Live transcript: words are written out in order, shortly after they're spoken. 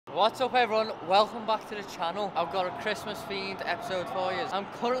What's up everyone, welcome back to the channel. I've got a Christmas themed episode for you. I'm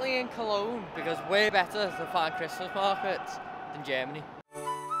currently in Cologne because way better to find Christmas markets than Germany.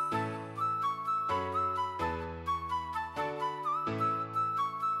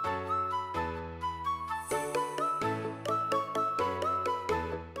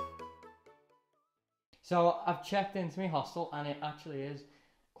 So I've checked into my hostel and it actually is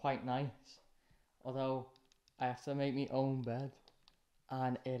quite nice. Although I have to make my own bed.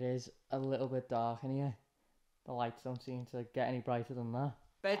 And it is a little bit dark in here. The lights don't seem to get any brighter than that.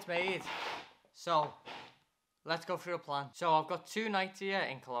 Bed's made. So, let's go through a plan. So I've got 2 nights here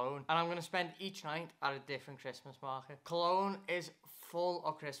in Cologne. And I'm going to spend each night at a different Christmas market. Cologne is full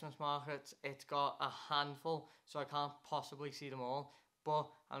of Christmas markets. It's got a handful, so I can't possibly see them all. But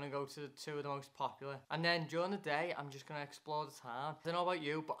I'm going to go to 2 of the most popular. And then during the day, I'm just going to explore the town. I don't know about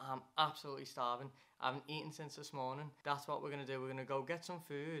you, but I'm absolutely starving. I haven't eaten since this morning. That's what we're going to do. We're going to go get some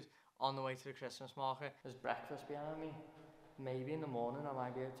food on the way to the Christmas market. There's breakfast behind me. Maybe in the morning I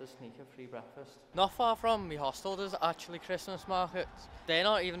might be able to sneak a free breakfast. Not far from my hostel there's actually Christmas markets. They're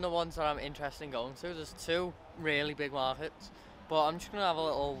not even the ones that I'm interested in going to. There's 2 really big markets. But I'm just going to have a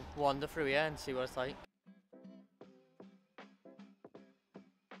little wander through here and see what it's like.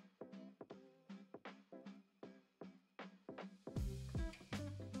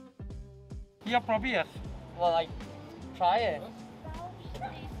 Ja, probeer. Well, like, try it.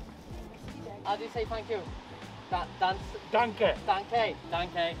 How do you say thank you? Danke.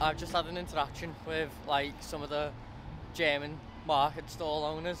 Danke. I've just had an interaction with like some of the German market stall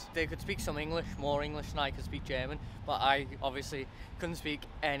owners. They could speak some English, more English than I could speak German, but I obviously couldn't speak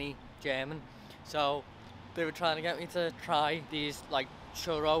any German. So they were trying to get me to try these like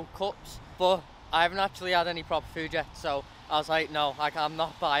churro cups, but I haven't actually had any proper food yet, so I was like, no, I'm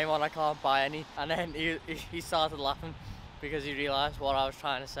not buying one, I can't buy any. And then he started laughing because he realised what I was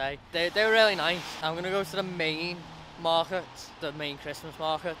trying to say. They were really nice. I'm going to go to the main markets, the main Christmas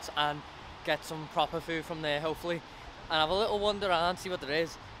markets, and get some proper food from there, hopefully. And have a little wander around, see what there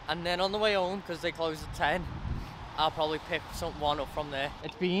is. And then on the way home, because they close at 10, I'll probably pick one up from there.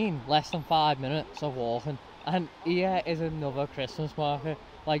 It's been less than 5 minutes of walking, and here is another Christmas market.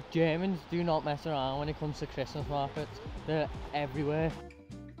 Like, Germans do not mess around when it comes to Christmas markets. They're everywhere.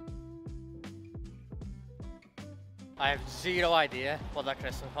 I have zero idea what that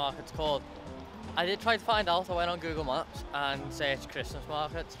Christmas market's called. I did try to find out. I went on Google Maps and searched Christmas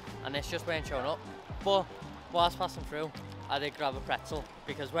markets, and this just weren't showing up. But whilst passing through, I did grab a pretzel,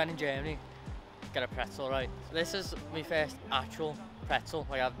 because when in Germany, get a pretzel, right? This is my first actual pretzel.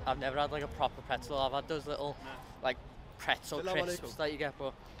 Like, I've never had like a proper pretzel. I've had those little like pretzel crisps that you get,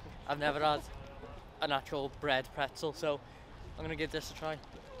 but I've never had an actual bread pretzel, so I'm gonna give this a try.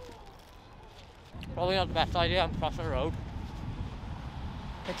 Probably not the best idea, I'm crossing the road.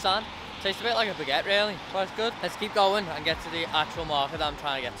 It's on. Tastes a bit like a baguette really, but it's good. Let's keep going and get to the actual market that I'm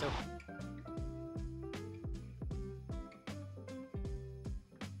trying to get to.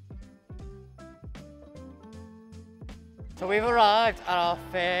 So we've arrived at our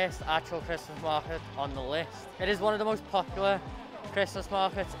first actual Christmas market on the list. It is one of the most popular Christmas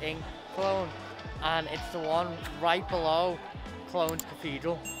markets in Cologne, and it's the one right below Cologne's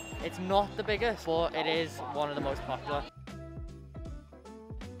cathedral. It's not the biggest, but it is one of the most popular.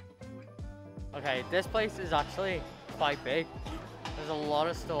 Okay, this place is actually quite big. There's a lot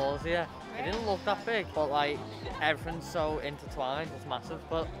of stalls here. It didn't look that big, but like everything's so intertwined, it's massive.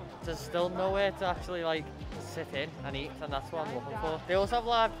 But there's still nowhere to actually like sit in and eat, and that's what I'm looking for. They also have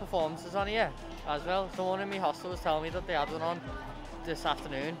live performances on here as well. Someone in my hostel was telling me that they had one on this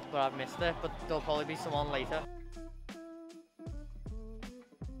afternoon, but I've missed it, but there'll probably be some on later.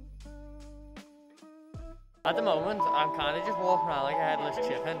 At the moment, I'm kind of just walking around like a headless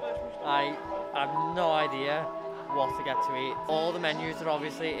chicken. I have no idea what to get to eat. All the menus are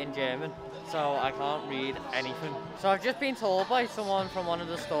obviously in German, so I can't read anything. So I've just been told by someone from one of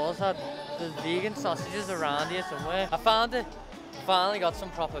the stores that there's vegan sausages around here somewhere. I found it. Finally got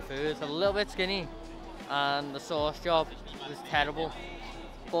some proper food. It's a little bit skinny, and the sauce job was terrible,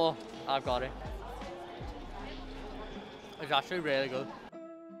 but I've got it. It's actually really good.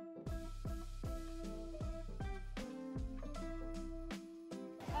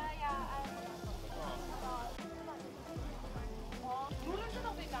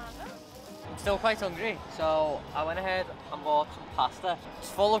 I'm still quite hungry, so I went ahead and bought some pasta. It's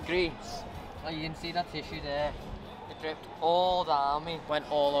full of grease. Like, you can see that tissue there. It dripped all down me, went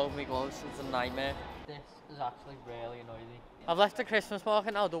all over my gloves. It's a nightmare. This is actually really annoying. I've left the Christmas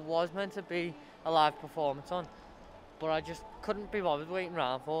market now. There was meant to be a live performance on, but I just couldn't be bothered waiting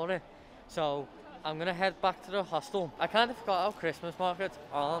around for it. So I'm gonna head back to the hostel. I kind of forgot how Christmas markets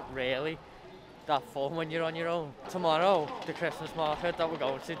aren't really that fun when you're on your own. Tomorrow, the Christmas market that we're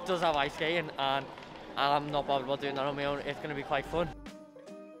going to does have ice skating, and I'm not bothered about doing that on my own. It's gonna be quite fun.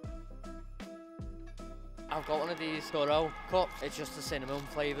 I've got one of these Doro cups. It's just a cinnamon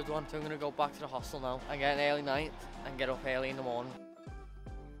flavoured one. So I'm gonna go back to the hostel now and get an early night and get up early in the morning.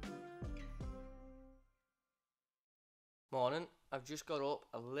 Morning. I've just got up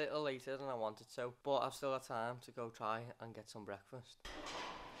a little later than I wanted to, but I've still got time to go try and get some breakfast.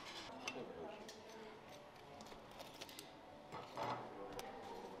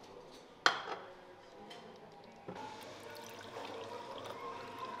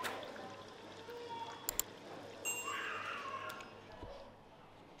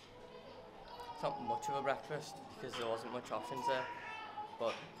 It's not much of a breakfast because there wasn't much options there,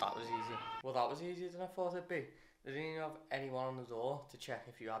 but that was easy. Well, that was easier than I thought it'd be. They didn't even have anyone on the door to check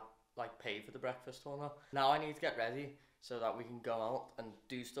if you had like paid for the breakfast or not. Now I need to get ready so that we can go out and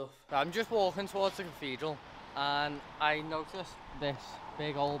do stuff. So I'm just walking towards the cathedral and I noticed this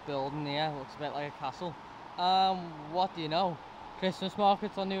big old building here. Looks a bit like a castle. What do you know? Christmas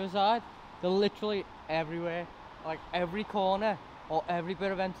markets on the other side. They're literally everywhere. Like every corner or every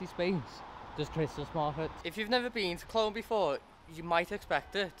bit of empty space, there's Christmas markets. If you've never been to Cologne before, you might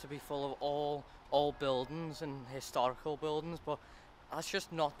expect it to be full of all old buildings and historical buildings, but that's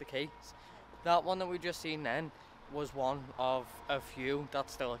just not the case. That one that we just seen then was one of a few that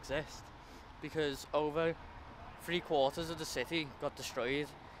still exist, because over 3/4 of the city got destroyed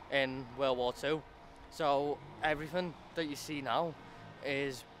in World War II. So everything that you see now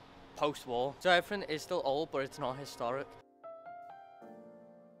is post-war. So everything is still old, but it's not historic.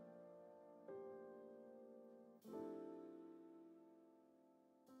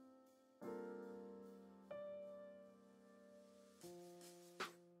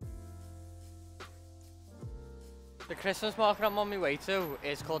 The Christmas market I'm on my way to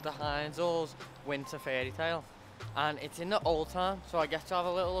is called the Heinzel's Winter Fairy Tale, and it's in the old town, so I get to have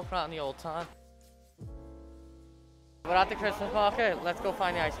a little look around the old town. We're at the Christmas market, let's go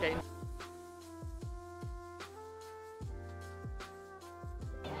find the ice skating.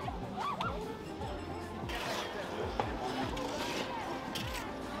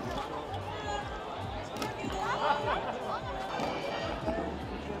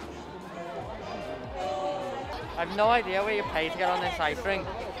 I have no idea where you pay to get on this ice rink,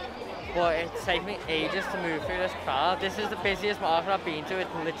 but it's taken me ages to move through this crowd. This is the busiest market I've been to.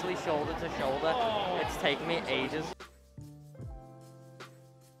 It's literally shoulder to shoulder. It's taken me ages.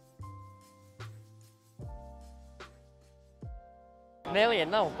 Nearly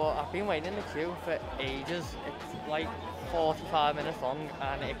in now, but I've been waiting in the queue for ages. It's like 45 minutes long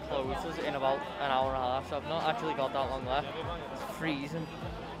and it closes in about an hour and a half, so I've not actually got that long left. It's freezing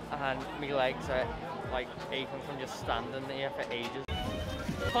and my legs are like aching from just standing there for ages.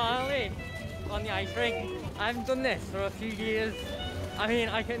 Finally on the ice rink. I haven't done this for a few years. I mean,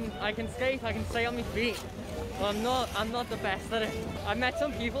 I can skate, I can stay on my feet, but I'm not the best at it. I met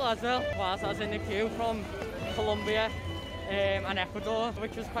some people as well whilst I was in the queue from Colombia and Ecuador,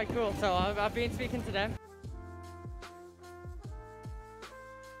 which was quite cool. So I've been speaking to them.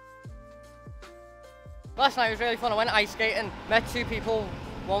 Last night was really fun. I went ice skating, met two people.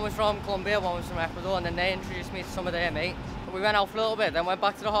 One was from Colombia, one was from Ecuador, and then they introduced me to some of their mates. We went out for a little bit, then went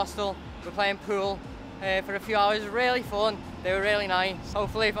back to the hostel. We were playing pool for a few hours. It was really fun. They were really nice.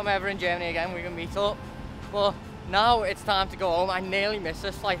 Hopefully if I'm ever in Germany again, we can meet up. But now it's time to go home. I nearly missed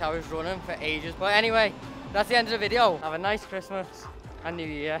this flight. I was running for ages. But anyway, that's the end of the video. Have a nice Christmas and New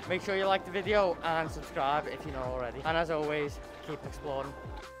Year. Make sure you like the video and subscribe if you know already. And as always, keep exploring.